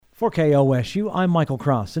For KOSU, I'm Michael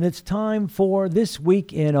Cross, and it's time for This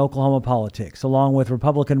Week in Oklahoma Politics, along with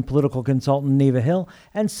Republican political consultant Neva Hill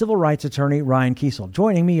and civil rights attorney Ryan Kiesel,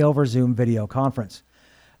 joining me over Zoom video conference.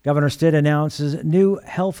 Governor Stitt announces new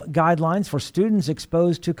health guidelines for students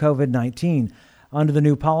exposed to COVID-19. Under the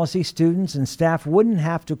new policy, students and staff wouldn't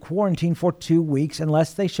have to quarantine for 2 weeks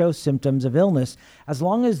unless they show symptoms of illness, as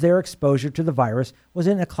long as their exposure to the virus was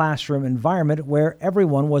in a classroom environment where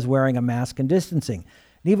everyone was wearing a mask and distancing.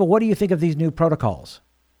 Neva, what do you think of these new protocols?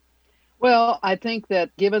 Well, I think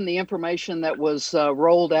that given the information that was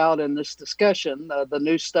rolled out in this discussion, the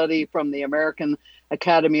new study from the American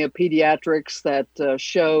Academy of Pediatrics that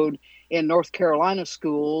showed in North Carolina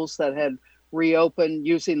schools that had reopened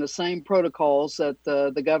using the same protocols that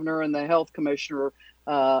the governor and the health commissioner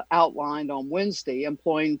outlined on Wednesday,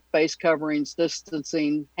 employing face coverings,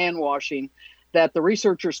 distancing, hand washing, that the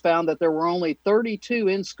researchers found that there were only 32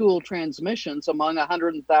 in-school transmissions among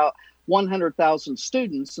 100,000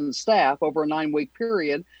 students and staff over a 9-week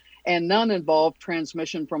period, and none involved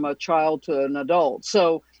transmission from a child to an adult.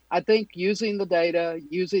 So I think using the data,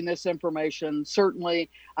 using this information, certainly,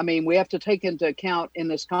 we have to take into account in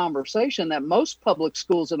this conversation that most public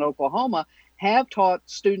schools in Oklahoma have taught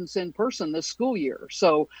students in person this school year.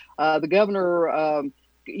 So the governor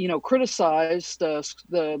criticized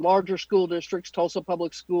the larger school districts, Tulsa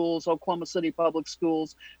Public Schools, Oklahoma City Public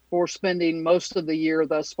Schools, for spending most of the year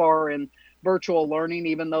thus far in virtual learning,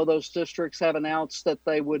 even though those districts have announced that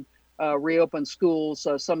they would reopen schools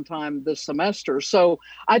sometime this semester. So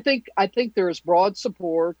I think there is broad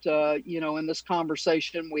support, in this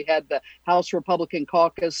conversation. We had the House Republican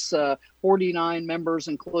Caucus, 49 members,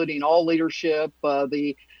 including all leadership,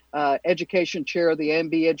 the education chair, the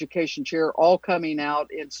MB education chair, all coming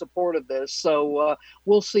out in support of this. So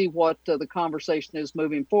we'll see what the conversation is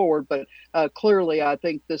moving forward. But clearly, I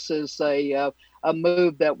think this is a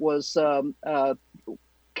move that was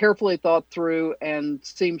carefully thought through and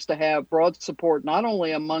seems to have broad support, not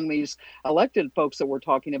only among these elected folks that we're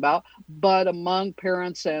talking about, but among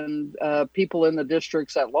parents and people in the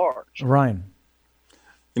districts at large. Ryan.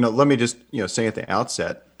 Let me just, say at the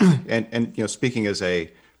outset, and speaking as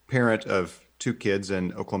a parent of 2 kids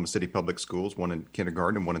in Oklahoma City Public Schools, one in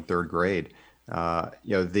kindergarten and one in 3rd grade, I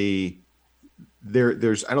don't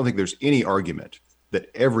think there's any argument that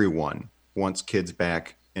everyone wants kids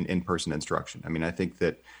back in-person instruction. I think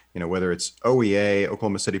that, whether it's OEA,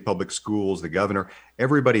 Oklahoma City Public Schools, the governor,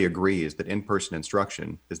 everybody agrees that in-person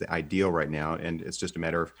instruction is the ideal right now, and it's just a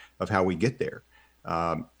matter of how we get there.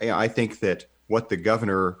 I think that what the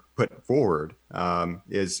governor put forward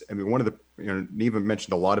is, one of the, Neva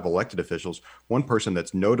mentioned a lot of elected officials. One person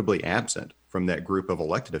that's notably absent from that group of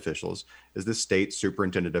elected officials is the state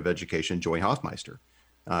superintendent of education, Joy Hoffmeister.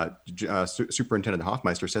 Superintendent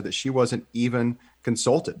Hoffmeister said that she wasn't even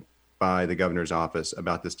consulted by the governor's office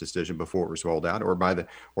about this decision before it was rolled out, or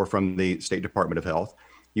from the State Department of Health.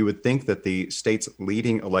 You would think that the state's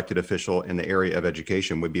leading elected official in the area of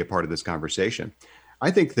education would be a part of this conversation. I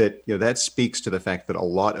think that that speaks to the fact that a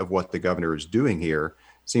lot of what the governor is doing here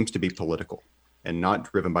seems to be political and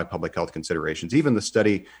not driven by public health considerations. Even the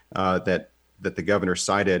study that the governor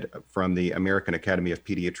cited from the American Academy of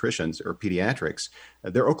Pediatrics,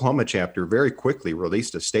 their Oklahoma chapter very quickly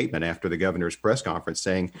released a statement after the governor's press conference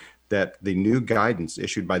saying that the new guidance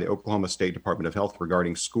issued by the Oklahoma State Department of Health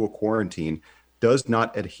regarding school quarantine does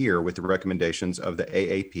not adhere with the recommendations of the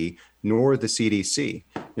AAP nor the CDC.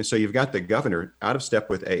 And so you've got the governor out of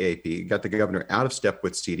step with AAP, you've got the governor out of step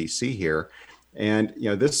with CDC here. And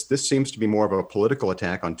this seems to be more of a political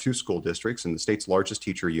attack on 2 school districts and the state's largest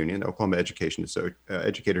teacher union, Oklahoma Educators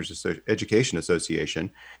Education Association,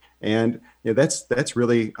 and that's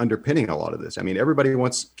really underpinning a lot of this. Everybody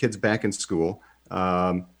wants kids back in school,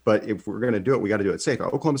 but if we're going to do it, we got to do it safe.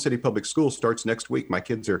 Oklahoma City Public Schools starts next week. My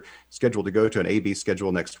kids are scheduled to go to an AB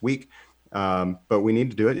schedule next week. But we need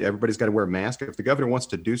to do it. Everybody's got to wear a mask. If the governor wants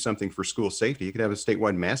to do something for school safety, he could have a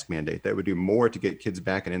statewide mask mandate. That would do more to get kids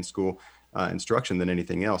back in school instruction than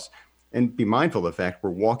anything else. And be mindful of the fact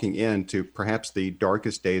we're walking into perhaps the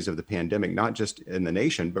darkest days of the pandemic, not just in the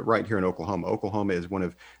nation, but right here in Oklahoma. Oklahoma is one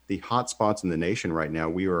of the hot spots in the nation right now.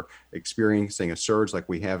 We are experiencing a surge like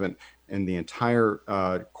we haven't in the entire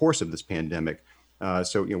course of this pandemic.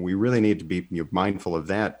 So we really need to be mindful of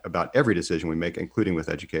that about every decision we make, including with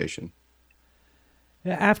education.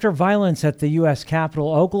 After violence at the U.S.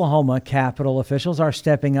 Capitol, Oklahoma Capitol officials are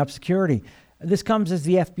stepping up security. This comes as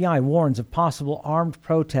the FBI warns of possible armed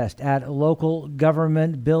protest at local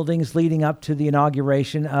government buildings leading up to the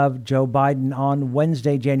inauguration of Joe Biden on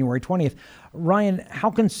Wednesday, January 20th. Ryan,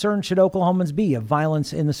 how concerned should Oklahomans be of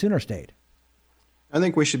violence in the Sooner State? I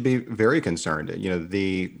think we should be very concerned.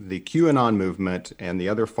 The QAnon movement and the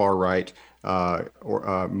other far right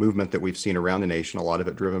movement that we've seen around the nation, a lot of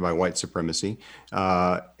it driven by white supremacy,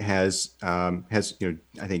 has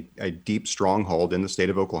I think a deep stronghold in the state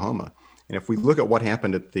of Oklahoma. And if we look at what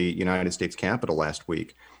happened at the United States Capitol last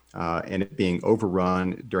week, and it being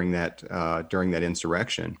overrun during that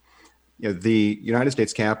insurrection, the United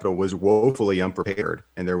States Capitol was woefully unprepared,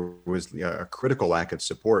 and there was a critical lack of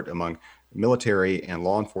support among military and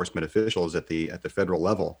law enforcement officials at the federal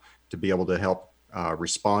level to be able to help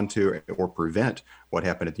respond to or prevent what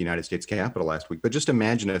happened at the United States Capitol last week. But just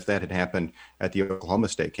imagine if that had happened at the Oklahoma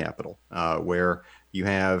State Capitol, where you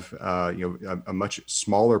have a much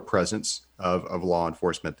smaller presence of law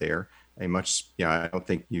enforcement there. I don't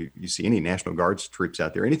think you see any National Guards troops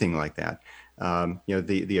out there, anything like that.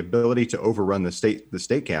 The ability to overrun the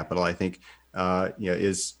state capitol, I think,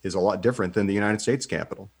 is a lot different than the United States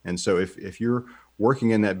Capitol. And so if you're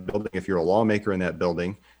working in that building, if you're a lawmaker in that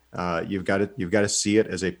building, you've got to see it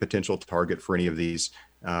as a potential target for any of these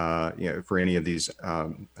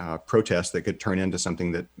protests that could turn into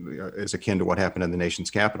something that is akin to what happened in the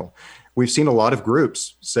nation's capital. We've seen a lot of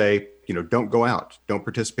groups say, don't go out, don't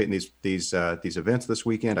participate in these events this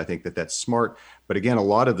weekend. I think that's smart. But again, a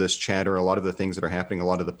lot of this chatter, a lot of the things that are happening, a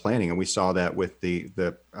lot of the planning, and we saw that with the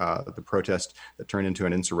protest that turned into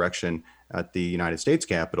an insurrection at the United States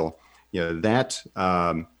Capitol. A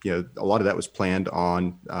lot of that was planned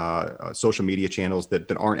on social media channels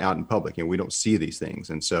that aren't out in public. We don't see these things.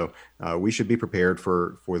 And so we should be prepared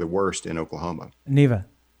for the worst in Oklahoma. Neva.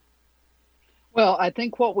 Well, I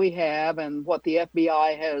think what we have and what the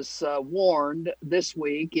FBI has warned this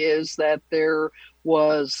week is that there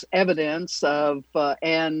was evidence of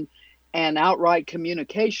an outright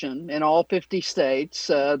communication in all 50 states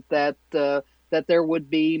that there would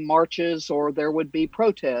be marches or there would be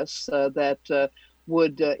protests that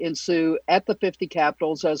would ensue at the 50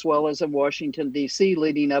 capitals as well as in Washington, D.C.,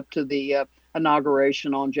 leading up to the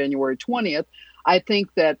inauguration on January 20th. I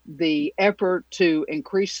think that the effort to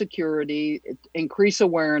increase security, increase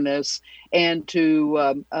awareness, and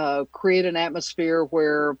to create an atmosphere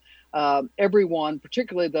where everyone,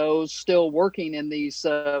 particularly those still working in these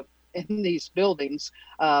buildings,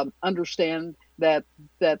 understand that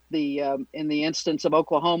in the instance of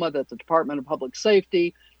Oklahoma, that the Department of Public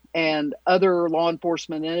Safety and other law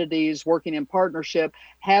enforcement entities working in partnership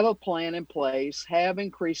have a plan in place, have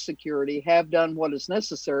increased security, have done what is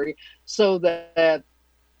necessary so that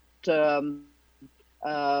the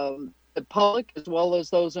public, as well as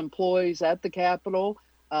those employees at the Capitol,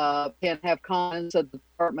 can have confidence that the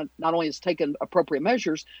department not only has taken appropriate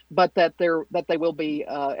measures, but that they will be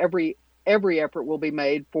every effort will be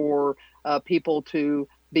made for people to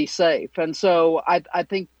be safe. And so I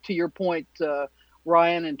think, to your point,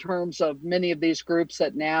 Ryan, in terms of many of these groups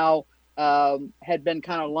that now had been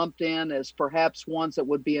kind of lumped in as perhaps ones that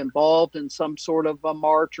would be involved in some sort of a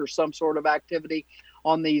march or some sort of activity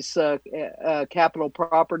on these Capitol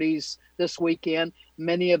properties this weekend,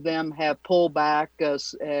 many of them have pulled back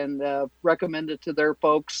and recommended to their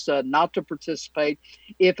folks not to participate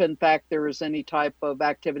if, in fact, there is any type of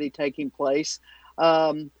activity taking place.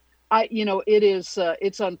 It's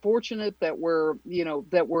unfortunate that we're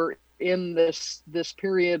in this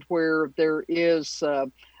period where there is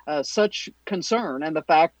such concern, and the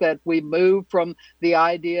fact that we move from the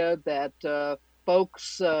idea that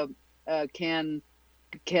folks can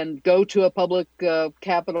go to a public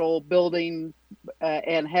Capitol building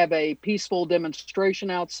and have a peaceful demonstration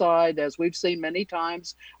outside, as we've seen many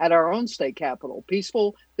times at our own state capitol,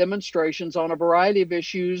 peaceful demonstrations on a variety of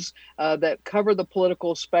issues that cover the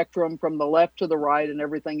political spectrum from the left to the right and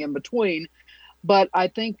everything in between. But I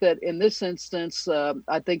think that in this instance,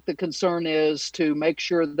 I think the concern is to make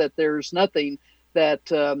sure that there's nothing that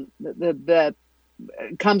that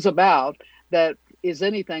comes about that is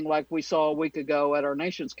anything like we saw a week ago at our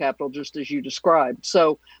nation's capital, just as you described.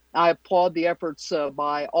 So I applaud the efforts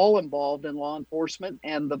by all involved in law enforcement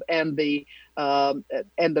and the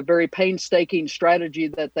very painstaking strategy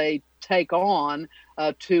that they take on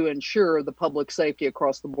to ensure the public safety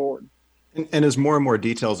across the board. And as more and more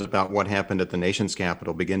details about what happened at the nation's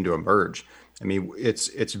capital begin to emerge, I mean,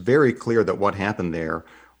 it's very clear that what happened there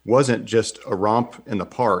wasn't just a romp in the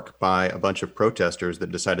park by a bunch of protesters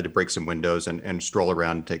that decided to break some windows and stroll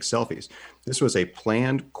around and take selfies. This was a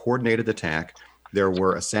planned, coordinated attack. There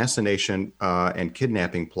were assassination and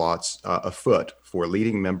kidnapping plots afoot for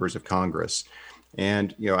leading members of Congress.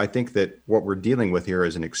 And, I think that what we're dealing with here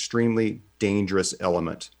is an extremely dangerous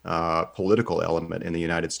element, political element in the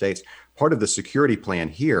United States. Part of the security plan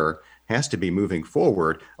here has to be moving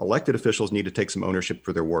forward, elected officials need to take some ownership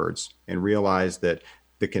for their words and realize that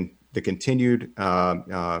the continued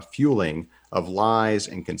fueling of lies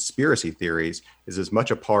and conspiracy theories is as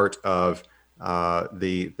much a part of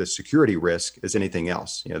the security risk as anything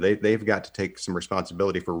else. They've got to take some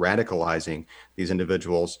responsibility for radicalizing these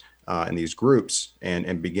individuals and these groups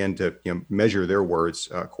and begin to measure their words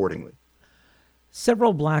accordingly.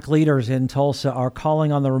 Several black leaders in Tulsa are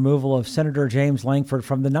calling on the removal of Senator James Lankford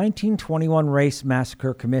from the 1921 Race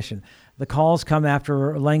Massacre Commission. The calls come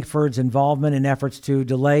after Lankford's involvement in efforts to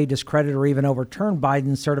delay, discredit, or even overturn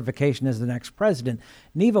Biden's certification as the next president.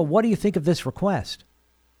 Neva, what do you think of this request?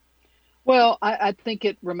 Well, I think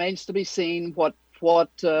it remains to be seen what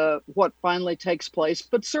finally takes place,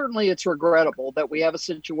 but certainly it's regrettable that we have a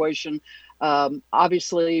situation.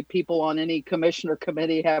 Obviously, people on any commission or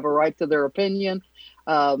committee have a right to their opinion.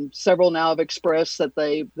 Several now have expressed that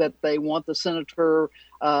they want the senator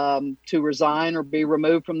to resign or be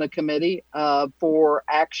removed from the committee for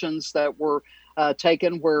actions that were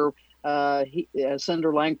taken where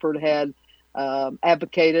Senator Lankford had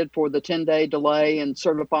advocated for the 10-day delay in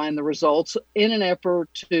certifying the results in an effort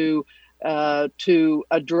to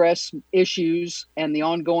address issues and the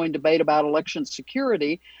ongoing debate about election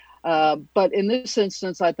security. But in this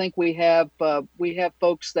instance, I think we have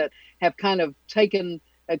folks that have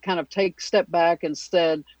take step back and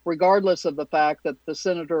said, regardless of the fact that the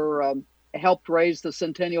senator helped raise the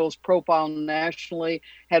Centennial's profile nationally,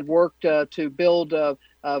 had worked to build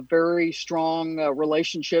very strong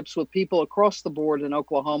relationships with people across the board in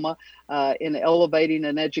Oklahoma in elevating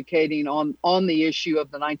and educating on the issue of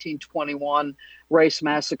the 1921 race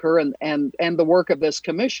massacre and the work of this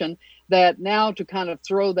commission, that now to kind of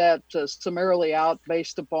throw that summarily out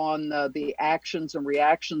based upon the actions and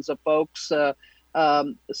reactions of folks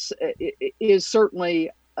is certainly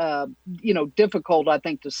difficult, I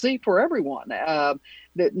think, to see for everyone.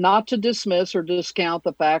 That not to dismiss or discount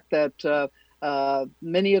the fact that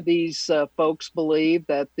many of these folks believe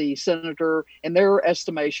that the senator, in their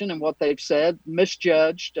estimation and what they've said,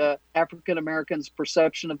 misjudged African Americans'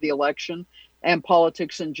 perception of the election and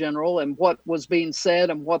politics in general, and what was being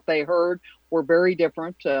said and what they heard were very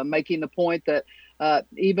different, making the point that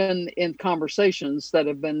even in conversations that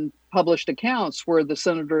have been published accounts where the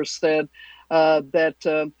senator said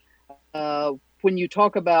that when you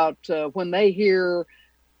talk about when they hear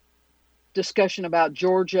discussion about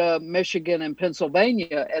Georgia, Michigan, and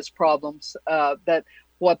Pennsylvania as problems, that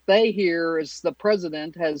what they hear is the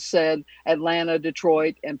president has said Atlanta,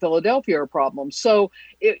 Detroit, and Philadelphia are problems. So,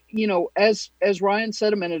 as Ryan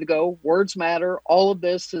said a minute ago, words matter. All of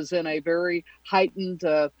this is in a very heightened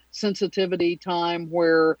sensitivity time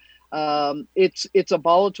where it's a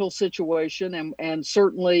volatile situation, and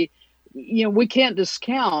certainly, we can't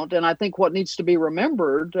discount. And I think what needs to be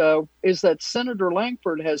remembered is that Senator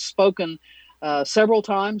Lankford has spoken several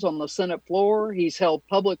times on the Senate floor. He's held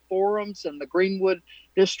public forums in the Greenwood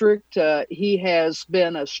district. He has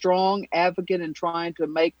been a strong advocate in trying to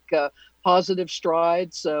make positive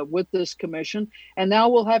strides with this commission. And now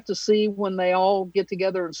we'll have to see when they all get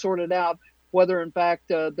together and sort it out whether in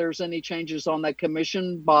fact there's any changes on that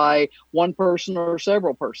commission by one person or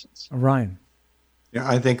several persons. Ryan. Yeah,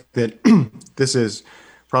 I think that this is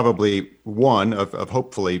probably one of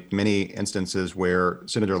hopefully many instances where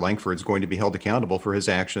Senator Lankford is going to be held accountable for his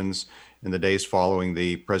actions in the days following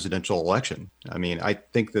the presidential election. I mean, I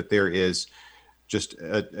think that there is just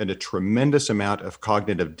a tremendous amount of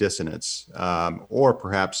cognitive dissonance or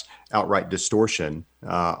perhaps outright distortion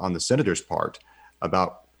on the senator's part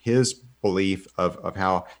about his belief of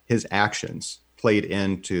how his actions played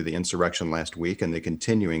into the insurrection last week and the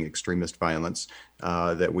continuing extremist violence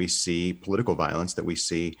that we see, political violence that we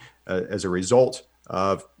see as a result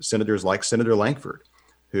of senators like Senator Lankford,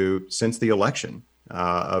 who since the election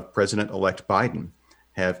of President-elect Biden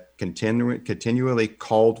have continually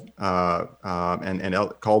called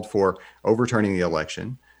called for overturning the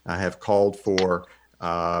election, have called for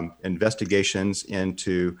investigations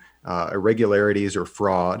into irregularities or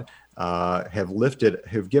fraud,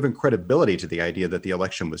 have given credibility to the idea that the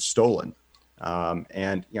election was stolen.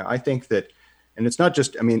 And I think that, and it's not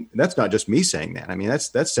just, that's not just me saying that.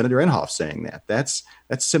 That's Senator Inhofe saying that. That's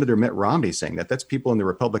Senator Mitt Romney saying that. That's people in the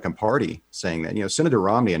Republican Party saying that. Senator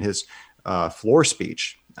Romney in his floor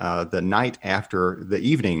speech the night after the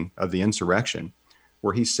evening of the insurrection,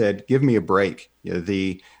 where he said, "Give me a break."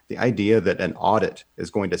 The idea that an audit is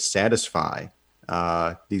going to satisfy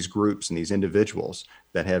these groups and these individuals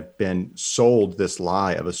that have been sold this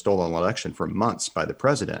lie of a stolen election for months by the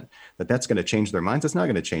president, that's going to change their minds. It's not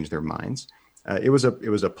going to change their minds. It was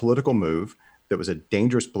a political move that was a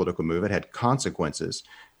dangerous political move. It had consequences.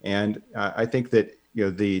 And I think that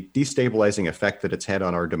the destabilizing effect that it's had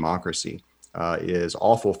on our democracy is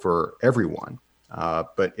awful for everyone,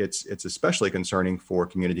 but it's especially concerning for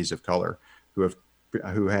communities of color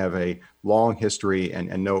who have a long history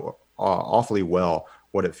and know awfully well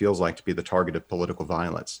what it feels like to be the target of political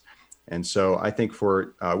violence. And so I think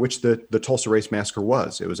for which the Tulsa Race Massacre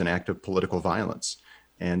it was an act of political violence.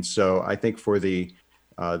 And so I think for the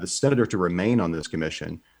senator to remain on this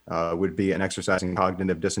commission would be an exercise in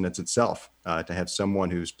cognitive dissonance itself, to have someone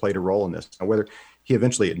who's played a role in this. Now, whether he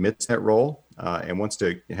eventually admits that role and wants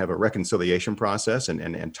to have a reconciliation process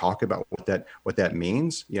and talk about what that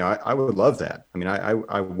means, I would love that. I mean,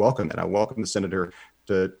 I welcome it. I welcome the senator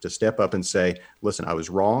to step up and say, listen, I was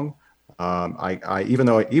wrong. Even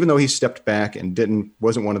though he stepped back and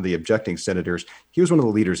wasn't one of the objecting senators, he was one of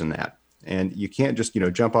the leaders in that. And you can't just,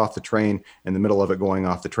 jump off the train in the middle of it going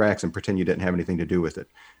off the tracks and pretend you didn't have anything to do with it.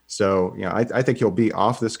 So, I think he'll be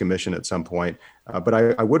off this commission at some point. But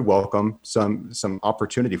I would welcome some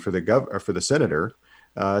opportunity for the senator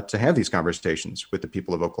to have these conversations with the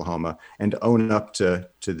people of Oklahoma and to own up to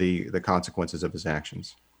the consequences of his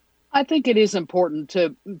actions. I think it is important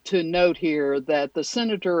to note here that the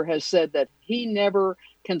senator has said that he never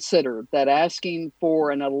considered that asking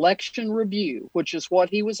for an election review, which is what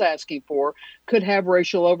he was asking for, could have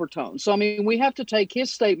racial overtones. So, I mean, we have to take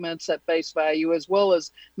his statements at face value, as well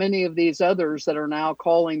as many of these others that are now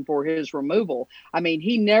calling for his removal. I mean,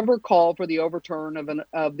 he never called for the overturn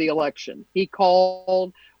of the election. He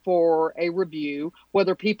called for a review,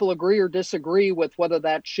 whether people agree or disagree with whether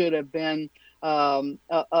that should have been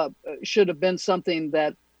something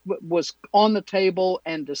that was on the table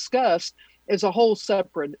and discussed, is a whole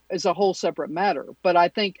separate matter. But I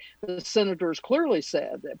think the senator's clearly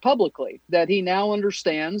said publicly that he now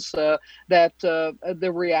understands that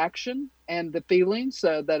the reaction and the feelings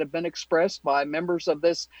that have been expressed by members of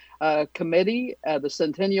this committee, the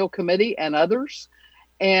Centennial Committee, and others.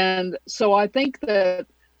 And so I think that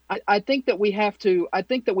we have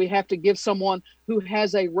to give someone who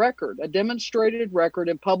has a demonstrated record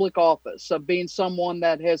in public office of being someone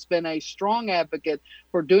that has been a strong advocate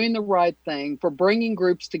for doing the right thing, for bringing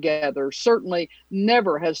groups together, certainly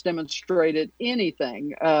never has demonstrated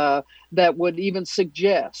anything that would even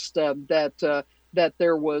suggest that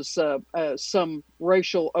there was some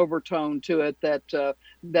racial overtone to it,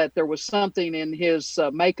 that there was something in his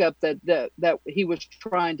makeup that he was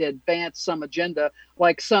trying to advance some agenda,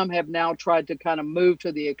 like some have now tried to kind of move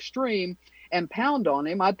to the extreme and pound on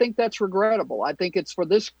him. I think that's regrettable. I think it's for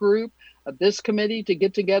this group, this committee, to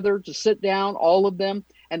get together, to sit down, all of them,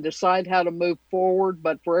 and decide how to move forward.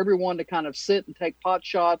 But for everyone to kind of sit and take pot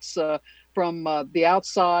shots from the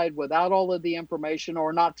outside without all of the information,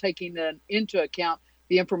 or not taking into account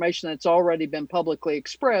the information that's already been publicly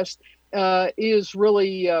expressed, is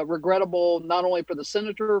really regrettable, not only for the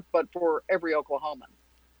senator, but for every Oklahoman.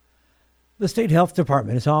 The state health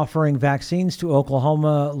department is offering vaccines to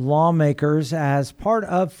Oklahoma lawmakers as part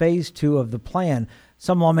of phase 2 of the plan.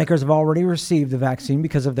 Some lawmakers have already received the vaccine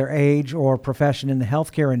because of their age or profession in the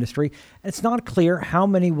healthcare industry. It's not clear how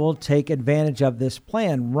many will take advantage of this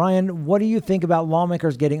plan. Ryan, what do you think about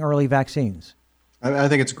lawmakers getting early vaccines? I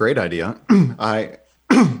think it's a great idea.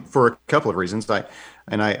 For a couple of reasons. I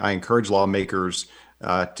encourage lawmakers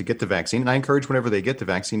to get the vaccine, and I encourage, whenever they get the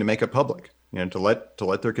vaccine, to make it public. To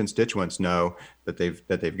let their constituents know that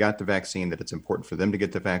they've got the vaccine, that it's important for them to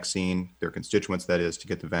get the vaccine, their constituents, that is, to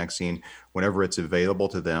get the vaccine whenever it's available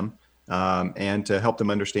to them, and to help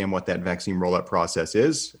them understand what that vaccine rollout process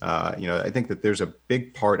is. I think that there's a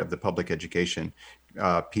big part of the public education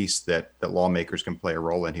piece that lawmakers can play a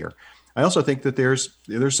role in here. I also think that there's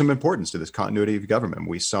some importance to this continuity of government.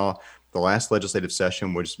 We saw the last legislative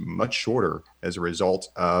session was much shorter as a result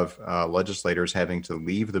of legislators having to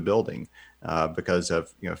leave the building because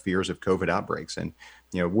of fears of COVID outbreaks. And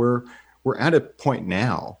we're at a point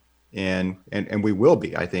now, and we will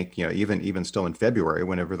be, I think, even still in February,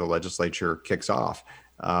 whenever the legislature kicks off,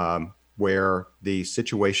 where the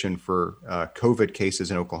situation for COVID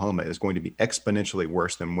cases in Oklahoma is going to be exponentially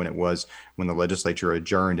worse than when it was when the legislature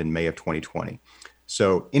adjourned in May of 2020.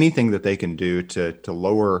 So anything that they can do to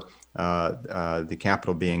lower the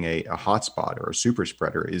Capitol being a hotspot or a super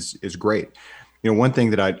spreader is great. One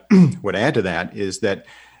thing that I would add to that is that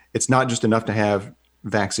it's not just enough to have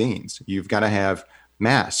vaccines. You've got to have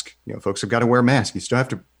masks. Folks have got to wear masks. You still have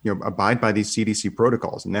to abide by these CDC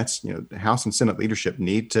protocols. And that's, the House and Senate leadership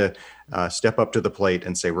need to step up to the plate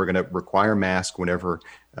and say, we're going to require masks whenever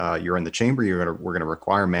you're in the chamber. We're going to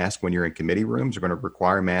require masks when you're in committee rooms. We're going to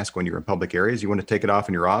require masks when you're in public areas. You want to take it off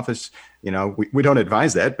in your office. We don't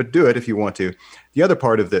advise that, but do it if you want to. The other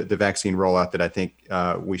part of the vaccine rollout that I think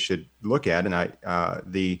we should look at, and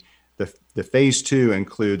the phase 2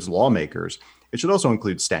 includes lawmakers. It should also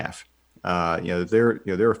include staff.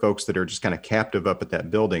 There are folks that are just kind of captive up at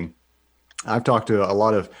that building. I've talked to a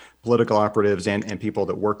lot of political operatives and people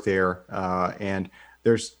that work there, and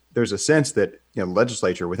there's a sense that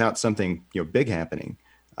legislature, without something big happening,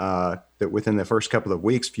 that within the first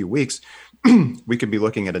few weeks, we could be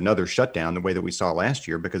looking at another shutdown the way that we saw last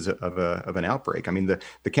year because of an outbreak. I mean,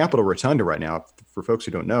 the Capitol Rotunda right now, for folks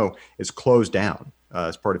who don't know, is closed down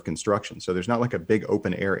as part of construction. So there's not like a big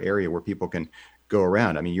open air area where people can go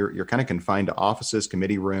around. I mean, you're kind of confined to offices,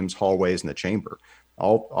 committee rooms, hallways, and the chamber.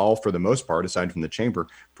 All for the most part, aside from the chamber,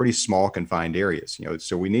 pretty small confined areas.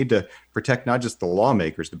 So we need to protect not just the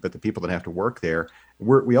lawmakers, but the people that have to work there.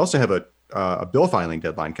 We also have a bill filing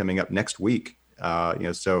deadline coming up next week.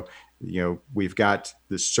 We've got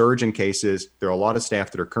this surge in cases. There are a lot of staff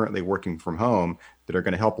that are currently working from home that are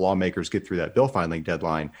going to help lawmakers get through that bill filing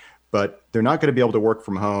deadline. But they're not going to be able to work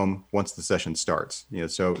from home once the session starts.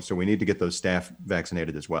 So we need to get those staff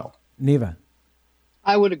vaccinated as well. Neva.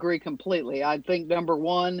 I would agree completely. I think number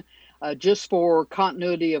one, just for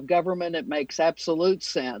continuity of government, it makes absolute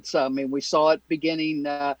sense. I mean, we saw it beginning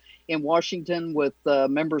in Washington with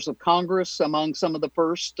members of Congress among some of the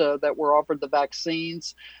first that were offered the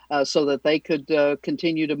vaccines so that they could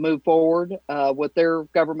continue to move forward with their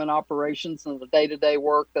government operations and the day-to-day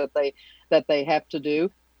work that they have to do.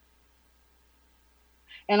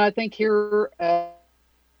 And I think here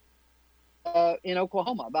in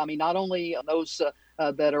Oklahoma, I mean, not only those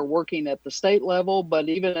that are working at the state level, but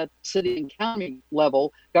even at city and county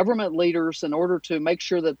level, government leaders, in order to make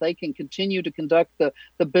sure that they can continue to conduct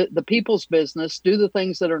the people's business, do the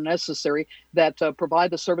things that are necessary, that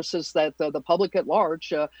provide the services that the public at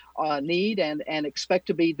large need and expect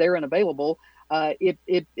to be there and available.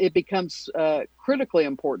 It becomes critically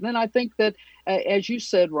important. And I think that, as you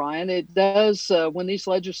said, Ryan, it does, when these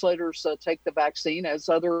legislators take the vaccine, as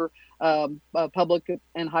other public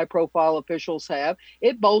and high-profile officials have,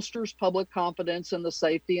 it bolsters public confidence in the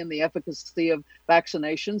safety and the efficacy of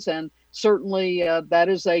vaccinations. And certainly that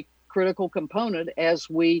is a critical component as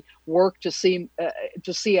we work to see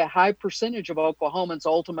a high percentage of Oklahomans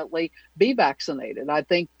ultimately be vaccinated. I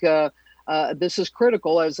think this is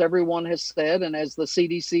critical, as everyone has said, and as the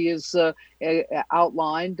CDC has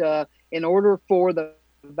outlined. In order for the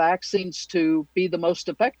vaccines to be the most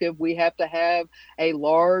effective, we have to have a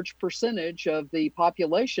large percentage of the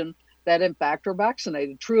population that in fact are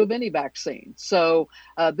vaccinated, true of any vaccine. So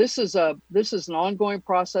this is an ongoing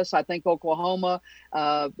process. I think Oklahoma,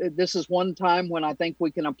 this is one time when I think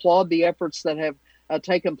we can applaud the efforts that have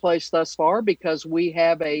taken place thus far, because we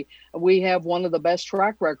have one of the best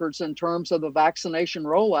track records in terms of the vaccination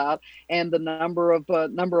rollout and the number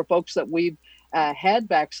of folks that we've had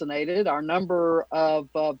vaccinated. Our number of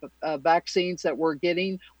vaccines that we're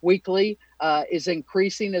getting weekly is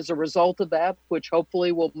increasing as a result of that, which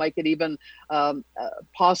hopefully will make it even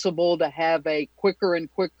possible to have a quicker and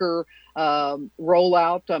quicker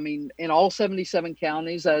rollout. I mean, in all 77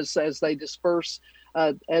 counties, as they disperse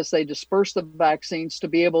the vaccines, to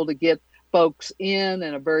be able to get folks in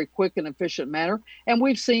a very quick and efficient manner. And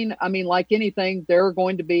we've seen, I mean, like anything, there are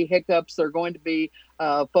going to be hiccups. There are going to be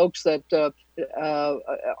folks that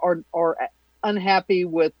are unhappy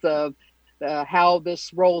with how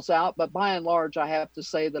this rolls out. But by and large, I have to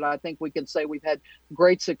say that I think we can say we've had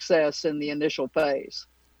great success in the initial phase.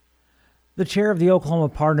 The chair of the Oklahoma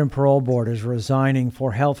Pardon and Parole Board is resigning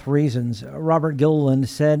for health reasons. Robert Gilliland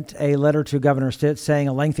sent a letter to Governor Stitt saying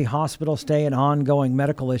a lengthy hospital stay and ongoing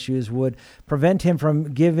medical issues would prevent him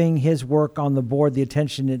from giving his work on the board the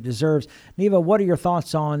attention it deserves. Neva, what are your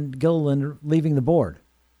thoughts on Gilliland leaving the board?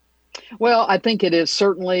 Well, I think it is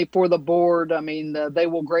certainly for the board. I mean, they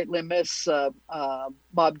will greatly miss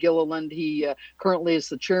Bob Gilliland. He currently is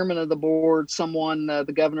the chairman of the board, someone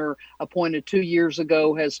the governor appointed 2 years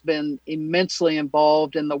ago, has been immensely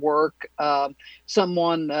involved in the work.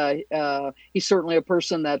 He's certainly a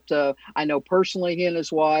person that I know personally, he and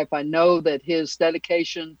his wife. I know that his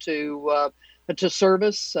dedication to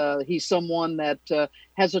service. He's someone that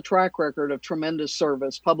has a track record of tremendous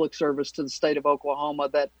service, public service to the state of Oklahoma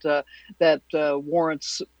that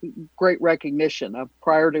warrants great recognition.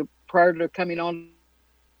 Prior to coming on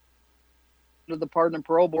of the Pardon and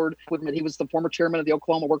Parole Board. He was the former chairman of the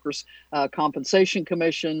Oklahoma Workers' Compensation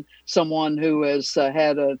Commission, someone who has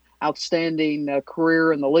had an outstanding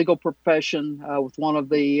career in the legal profession with one of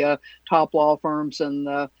the top law firms in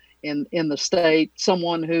the state,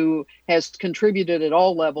 someone who has contributed at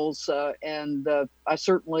all levels, and I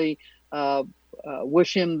certainly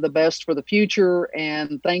wish him the best for the future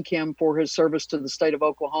and thank him for his service to the state of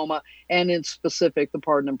Oklahoma and in specific the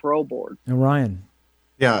Pardon and Parole Board. And Ryan.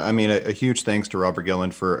 Yeah, I mean, a huge thanks to Robert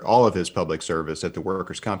Gillen for all of his public service at the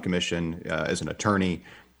Workers' Comp Commission as an attorney,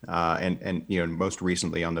 and most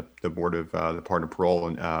recently on the board of the Pardon and Parole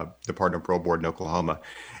and the Pardon and Parole Board in Oklahoma.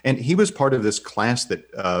 And he was part of this class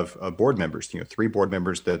of board members, 3 board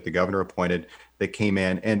members that the governor appointed that came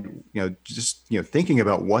in and, thinking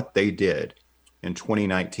about what they did in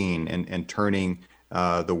 2019 and turning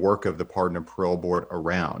the work of the Pardon and Parole Board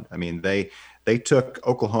around. I mean, they took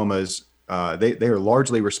Oklahoma's, they are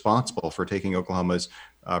largely responsible for taking Oklahoma's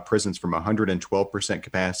prisons from 112%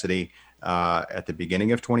 capacity at the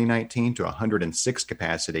beginning of 2019 to 106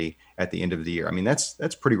 capacity at the end of the year. I mean,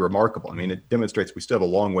 that's pretty remarkable. I mean, it demonstrates we still have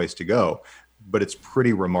a long ways to go, but it's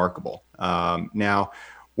pretty remarkable. Now,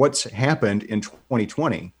 what's happened in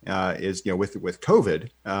 2020 is, with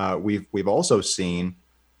COVID, we've also seen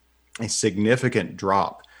a significant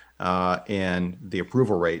drop in the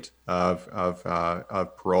approval rate of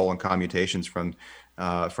parole and commutations from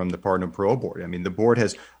the Pardon and Parole Board. I mean, the board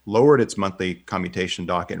has lowered its monthly commutation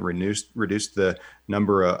docket and reduced the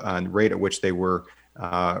number and rate at which they were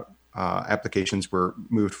applications were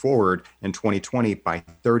moved forward in 2020 by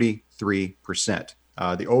 33%.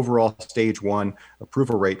 The overall stage 1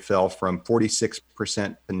 approval rate fell from 46%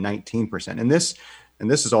 to 19%. And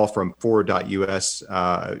this is all from Forward.us,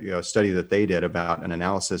 study that they did about an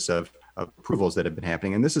analysis of approvals that have been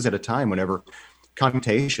happening. And this is at a time whenever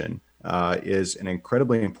commutation is an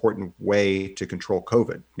incredibly important way to control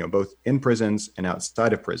COVID, both in prisons and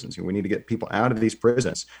outside of prisons. We need to get people out of these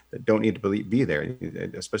prisons that don't need to be there,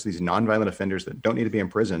 especially these nonviolent offenders that don't need to be in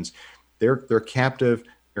prisons. They're captive.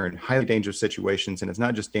 They're in highly dangerous situations, and it's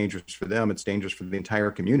not just dangerous for them, it's dangerous for the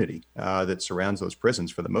entire community that surrounds those prisons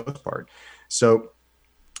for the most part. So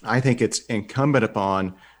I think it's incumbent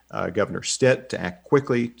upon Governor Stitt to act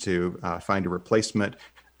quickly to find a replacement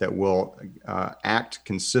that will act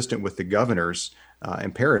consistent with the governor's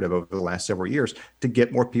imperative over the last several years to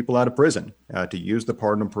get more people out of prison, to use the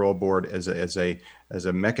Pardon and Parole Board as a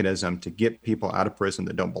mechanism to get people out of prison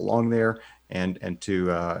that don't belong there, and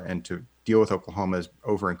to deal with Oklahoma's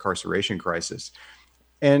over-incarceration crisis.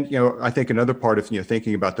 And, I think another part of,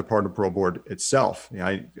 thinking about the Pardon and Parole Board itself,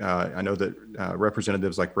 I know that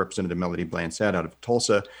representatives like Representative Melody Blansett out of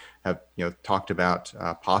Tulsa have, talked about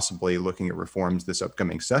possibly looking at reforms this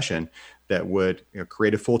upcoming session that would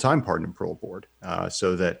create a full-time Pardon and Parole Board,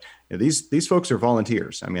 so that these folks are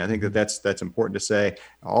volunteers. I mean, I think that's important to say.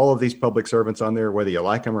 All of these public servants on there, whether you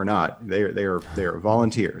like them or not, they are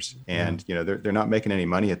volunteers, and they're not making any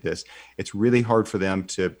money at this. It's really hard for them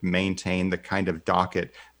to maintain the kind of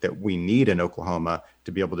docket that we need in Oklahoma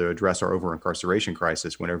to be able to address our over-incarceration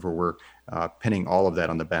crisis whenever we're pinning all of that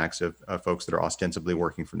on the backs of folks that are ostensibly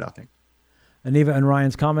working for nothing. Aneva and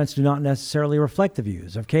Ryan's comments do not necessarily reflect the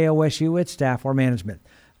views of KOSU, its staff, or management.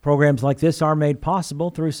 Programs like this are made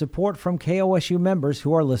possible through support from KOSU members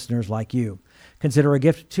who are listeners like you. Consider a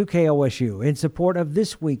gift to KOSU in support of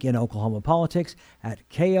This Week in Oklahoma Politics at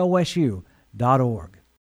kosu.org.